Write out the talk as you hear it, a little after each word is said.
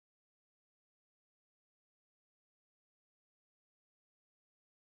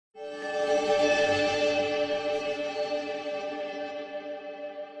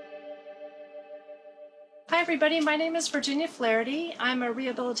everybody, my name is Virginia Flaherty. I'm a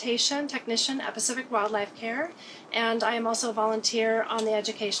rehabilitation technician at Pacific Wildlife Care, and I am also a volunteer on the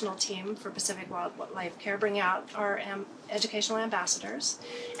educational team for Pacific Wildlife Care, bringing out our educational ambassadors.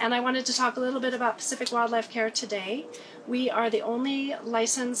 And I wanted to talk a little bit about Pacific Wildlife Care today. We are the only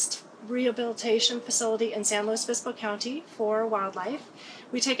licensed rehabilitation facility in San Luis Obispo County for wildlife.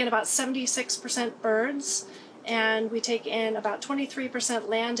 We take in about 76% birds, and we take in about 23%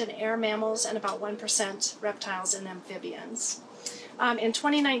 land and air mammals and about 1% reptiles and amphibians. In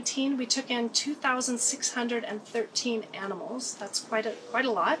 2019, we took in 2,613 animals. That's quite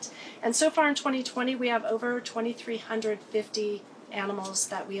a lot. And so far in 2020, we have over 2,350 animals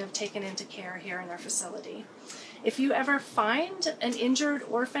that we have taken into care here in our facility. If you ever find an injured,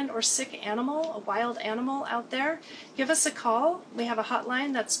 orphan, or sick animal, a wild animal out there, give us a call. We have a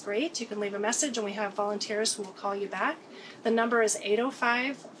hotline that's great. You can leave a message and we have volunteers who will call you back. The number is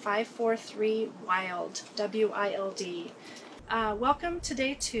 805-543-WILD, W-I-L-D. Welcome to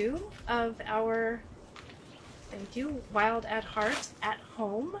day 2 of our, thank you, Wild at Heart at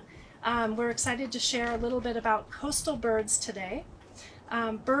Home. We're excited to share a little bit about coastal birds today.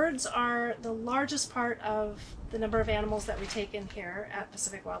 Birds are the largest part of the number of animals that we take in here at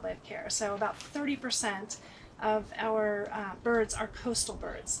Pacific Wildlife Care. So about 30% of our birds are coastal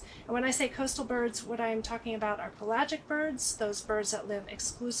birds. And when I say coastal birds, what I'm talking about are pelagic birds, those birds that live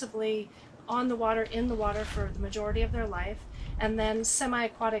exclusively on the water, in the water for the majority of their life, and then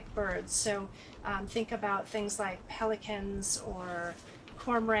semi-aquatic birds. So think about things like pelicans or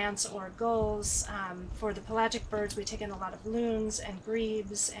cormorants or gulls. For the pelagic birds, we take in a lot of loons and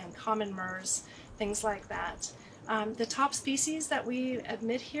grebes and common murres, things like that. The top species that we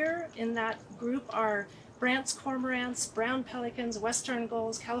admit here in that group are Brandt's cormorants, brown pelicans, western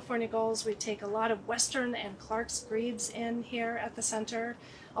gulls, California gulls. We take a lot of western and Clark's grebes in here at the center.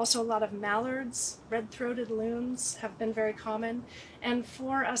 Also a lot of mallards, red-throated loons have been very common. And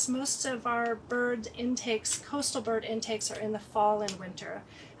for us, most of our bird intakes, coastal bird intakes, are in the fall and winter.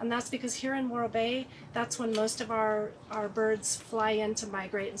 And that's because here in Morro Bay, that's when most of our birds fly in to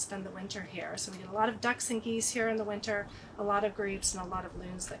migrate and spend the winter here. So we get a lot of ducks and geese here in the winter, a lot of grebes, and a lot of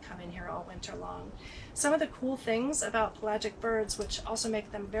loons that come in here all winter long. Some of the cool things about pelagic birds, which also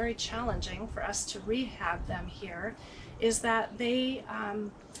make them very challenging for us to rehab them here, is that they,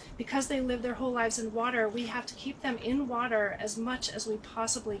 because they live their whole lives in water, we have to keep them in water as much as we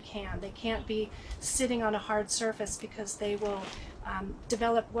possibly can. They can't be sitting on a hard surface because they will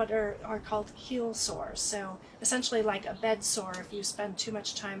develop what are called keel sores. So essentially like a bed sore, if you spend too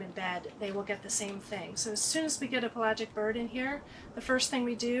much time in bed, they will get the same thing. So as soon as we get a pelagic bird in here, the first thing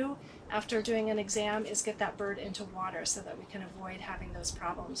we do after doing an exam is get that bird into water so that we can avoid having those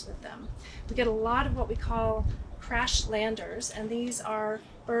problems with them. We get a lot of what we call crash landers, and these are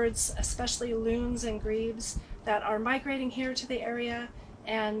birds, especially loons and grebes, that are migrating here to the area,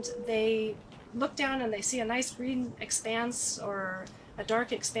 and they look down and they see a nice green expanse or a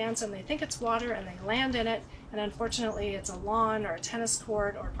dark expanse and they think it's water and they land in it, and unfortunately it's a lawn or a tennis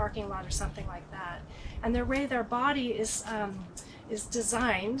court or a parking lot or something like that. And the way their body is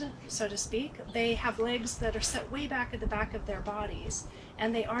designed, so to speak, they have legs that are set way back at the back of their bodies,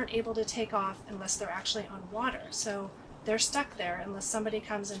 and they aren't able to take off unless they're actually on water. So they're stuck there unless somebody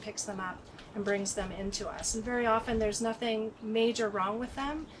comes and picks them up and brings them into us. And very often there's nothing major wrong with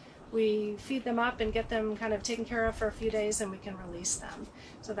them. We feed them up and get them kind of taken care of for a few days and we can release them.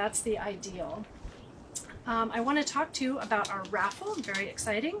 So that's the ideal. I want to talk to you about our raffle, very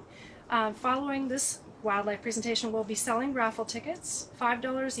exciting. Following this wildlife presentation, we'll be selling raffle tickets,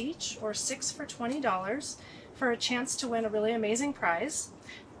 $5 each or 6 for $20, for a chance to win a really amazing prize.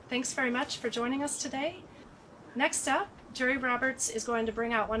 Thanks very much for joining us today. Next up, Jerry Roberts is going to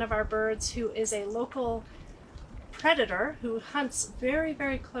bring out one of our birds who is a local predator who hunts very,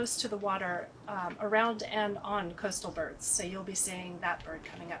 very close to the water around and on coastal birds. So you'll be seeing that bird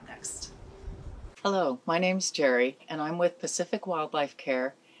coming up next. Hello, my name's Jerry, and I'm with Pacific Wildlife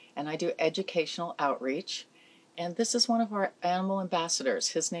Care, and I do educational outreach. And this is one of our animal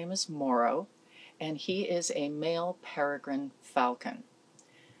ambassadors. His name is Morro, and he is a male peregrine falcon.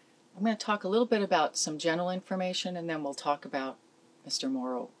 I'm going to talk a little bit about some general information, and then we'll talk about Mr.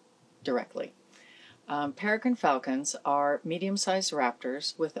 Morro directly. Peregrine falcons are medium-sized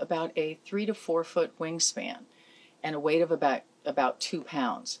raptors with about a 3 to 4 foot wingspan and a weight of about 2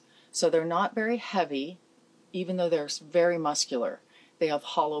 pounds. So they're not very heavy, even though they're very muscular. They have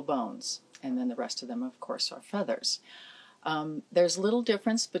hollow bones, and then the rest of them, of course, are feathers. There's little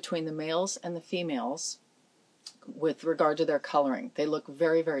difference between the males and the females with regard to their coloring. They look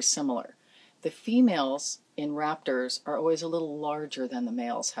very, very similar. The females in raptors are always a little larger than the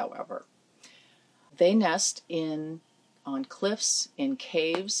males, however. They nest on cliffs, in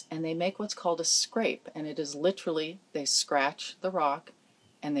caves, and they make what's called a scrape. And it is literally, they scratch the rock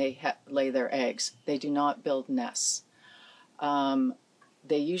and they lay their eggs. They do not build nests.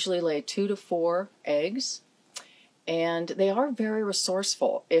 They usually lay 2 to 4 eggs, and they are very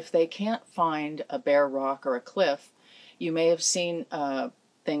resourceful. If they can't find a bare rock or a cliff, you may have seen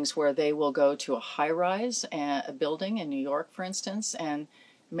things where they will go to a high-rise a building in New York, for instance, and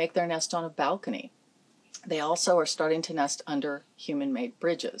make their nest on a balcony. They also are starting to nest under human-made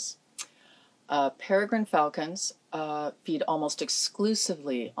bridges. Peregrine falcons feed almost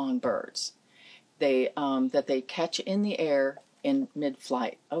exclusively on birds that they catch in the air in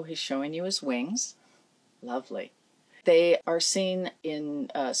mid-flight. Oh, he's showing you his wings. Lovely. They are seen in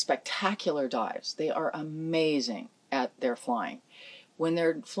spectacular dives. They are amazing at their flying. When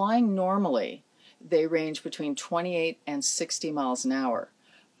they're flying normally, they range between 28 and 60 miles an hour.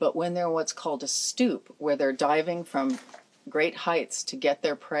 But when they're what's called a stoop, where they're diving from great heights to get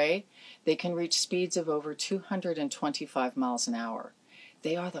their prey, they can reach speeds of over 225 miles an hour.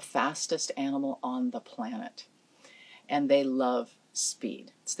 They are the fastest animal on the planet, and they love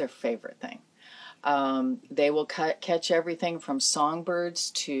speed. It's their favorite thing. They will catch everything from songbirds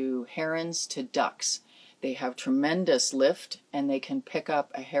to herons to ducks. They have tremendous lift, and they can pick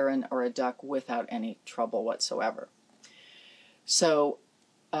up a heron or a duck without any trouble whatsoever. So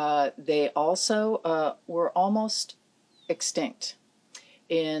they also were almost extinct.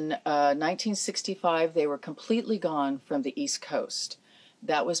 In 1965, they were completely gone from the East Coast.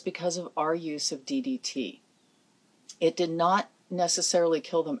 That was because of our use of DDT. It did not necessarily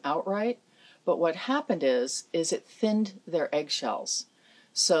kill them outright, but what happened is it thinned their eggshells.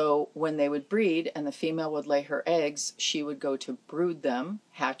 So when they would breed and the female would lay her eggs, she would go to brood them,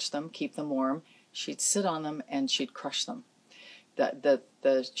 hatch them, keep them warm. She'd sit on them and she'd crush them.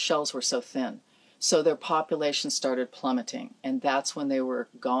 The shells were so thin. So their population started plummeting, and that's when they were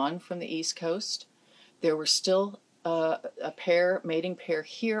gone from the East Coast. There were still a mating pair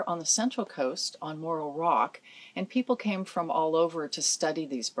here on the Central Coast on Morro Rock, and people came from all over to study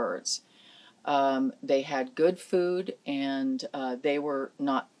these birds. They had good food, and they were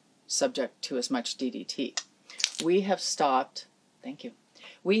not subject to as much DDT. We have stopped, thank you.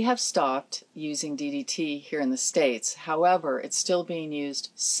 We have stopped using DDT here in the States. However, it's still being used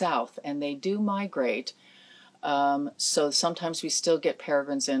south, and they do migrate. So sometimes we still get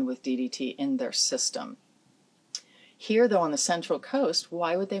peregrines in with DDT in their system. Here, though, on the Central Coast,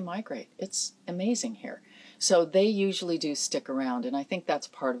 why would they migrate? It's amazing here. So they usually do stick around, and I think that's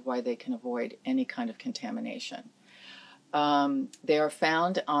part of why they can avoid any kind of contamination. They are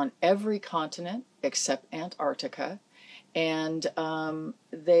found on every continent except Antarctica, and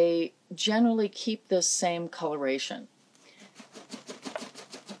they generally keep this same coloration.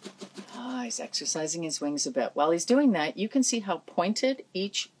 He's exercising his wings a bit. While he's doing that, you can see how pointed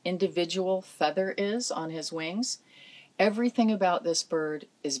each individual feather is on his wings. Everything about this bird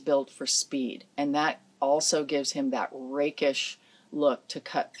is built for speed, and that also gives him that rakish look to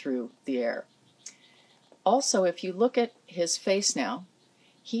cut through the air. Also, if you look at his face now,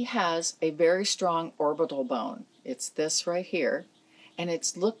 he has a very strong orbital bone. It's this right here, and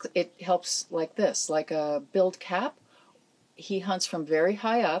it helps like this, like a billed cap. He hunts from very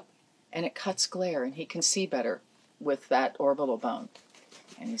high up, and it cuts glare, and he can see better with that orbital bone.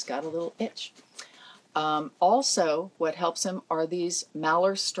 And he's got a little itch. Also, what helps him are these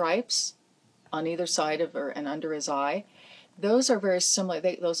malar stripes on either side of and under his eye. Those are very similar.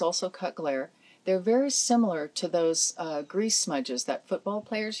 Those also cut glare. They're very similar to those grease smudges that football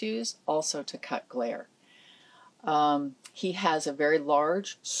players use, also to cut glare. He has a very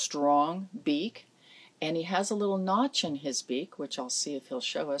large, strong beak, and he has a little notch in his beak, which I'll see if he'll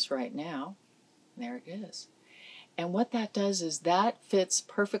show us right now. There it is. And what that does is that fits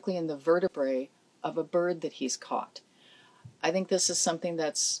perfectly in the vertebrae of a bird that he's caught. I think this is something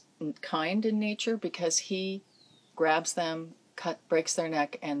that's kind in nature because he grabs them, breaks their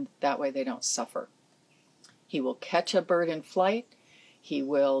neck, and that way they don't suffer. He will catch a bird in flight, he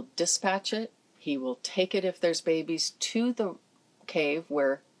will dispatch it, he will take it if there's babies to the cave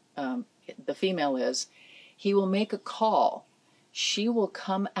where the female is. He will make a call. She will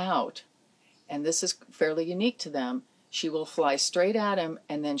come out, and this is fairly unique to them. She will fly straight at him,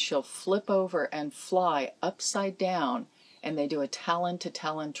 and then she'll flip over and fly upside down, and they do a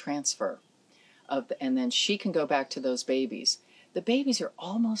talon-to-talon transfer. And then she can go back to those babies. The babies are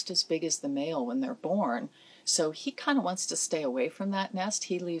almost as big as the male when they're born, so he kind of wants to stay away from that nest.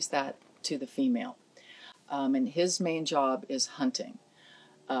 He leaves that to the female. And his main job is hunting.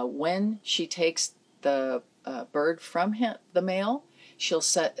 When she takes the bird from the male, she'll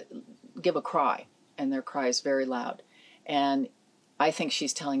give a cry, and their cry is very loud. And I think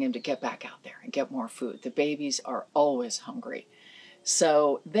she's telling him to get back out there and get more food. The babies are always hungry.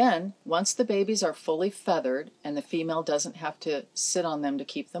 So then, once the babies are fully feathered and the female doesn't have to sit on them to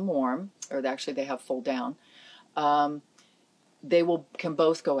keep them warm, or actually they have full down, they can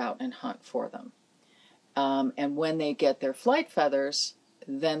both go out and hunt for them. And when they get their flight feathers,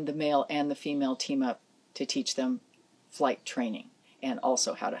 then the male and the female team up to teach them flight training and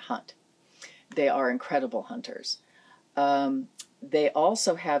also how to hunt. They are incredible hunters. They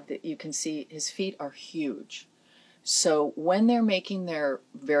also have, you can see his feet are huge. So when they're making their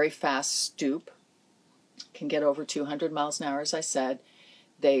very fast stoop, can get over 200 miles an hour, as I said,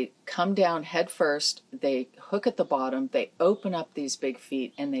 they come down head first, they hook at the bottom, they open up these big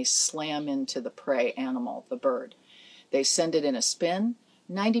feet, and they slam into the prey animal, the bird. They send it in a spin.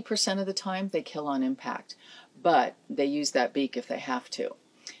 90% of the time, they kill on impact, but they use that beak if they have to.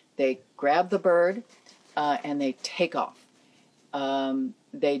 They grab the bird, and they take off.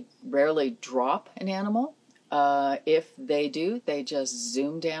 They rarely drop an animal. If they do, they just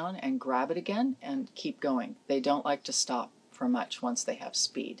zoom down and grab it again and keep going. They don't like to stop for much once they have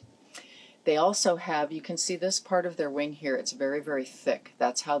speed. They also have, you can see this part of their wing here, it's very, very thick.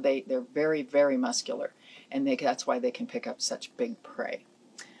 That's how they're very, very muscular, and that's why they can pick up such big prey.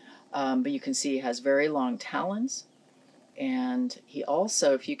 But you can see he has very long talons, and he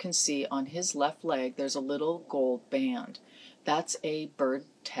also, if you can see on his left leg, there's a little gold band. That's a bird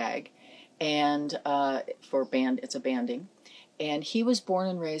tag, and it's a banding, and he was born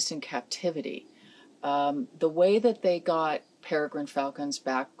and raised in captivity. The way that they got peregrine falcons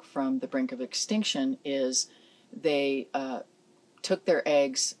back from the brink of extinction is they took their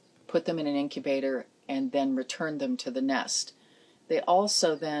eggs, put them in an incubator, and then returned them to the nest. They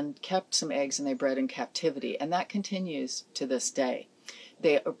also then kept some eggs and they bred in captivity, and that continues to this day.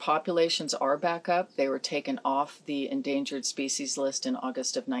 Populations are back up. They were taken off the endangered species list in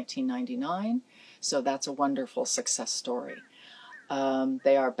August of 1999, so that's a wonderful success story.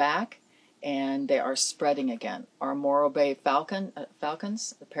 They are back, and they are spreading again. Our Morro Bay falcons,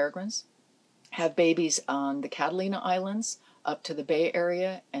 the peregrines, have babies on the Catalina Islands, up to the Bay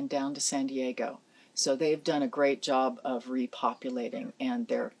Area, and down to San Diego. So they've done a great job of repopulating, and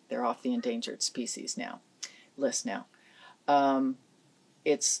they're off the endangered species list now.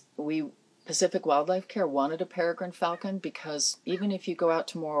 Pacific Wildlife Care wanted a peregrine falcon because even if you go out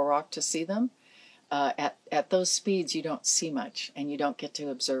to Morro Rock to see them, at those speeds you don't see much, and you don't get to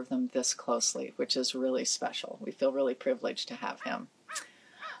observe them this closely, which is really special. We feel really privileged to have him.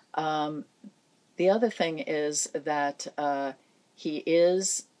 The other thing is that he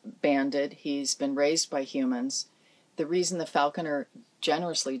is banded. He's been raised by humans. The reason the falconer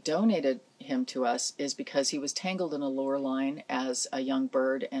generously donated him to us is because he was tangled in a lure line as a young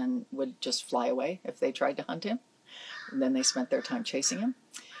bird and would just fly away if they tried to hunt him. And then they spent their time chasing him.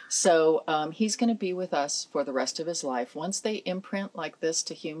 So he's going to be with us for the rest of his life. Once they imprint like this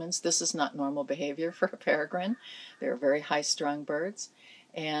to humans, this is not normal behavior for a peregrine. They're very high-strung birds.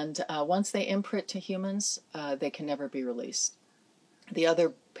 And once they imprint to humans, they can never be released. The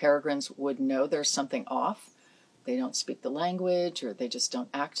other peregrines would know there's something off. They don't speak the language, or they just don't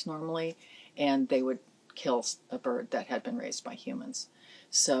act normally, and they would kill a bird that had been raised by humans.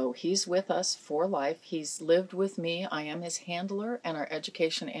 So he's with us for life. He's lived with me. I am his handler, and our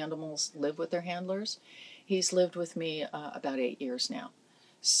education animals live with their handlers. He's lived with me about 8 years now.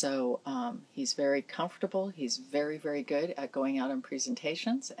 So he's very comfortable. He's very, very good at going out on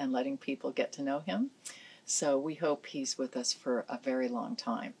presentations and letting people get to know him. So we hope he's with us for a very long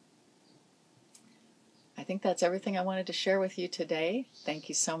time. I think that's everything I wanted to share with you today. Thank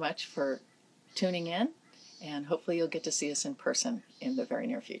you so much for tuning in, and hopefully you'll get to see us in person in the very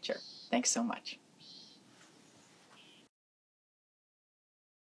near future. Thanks so much.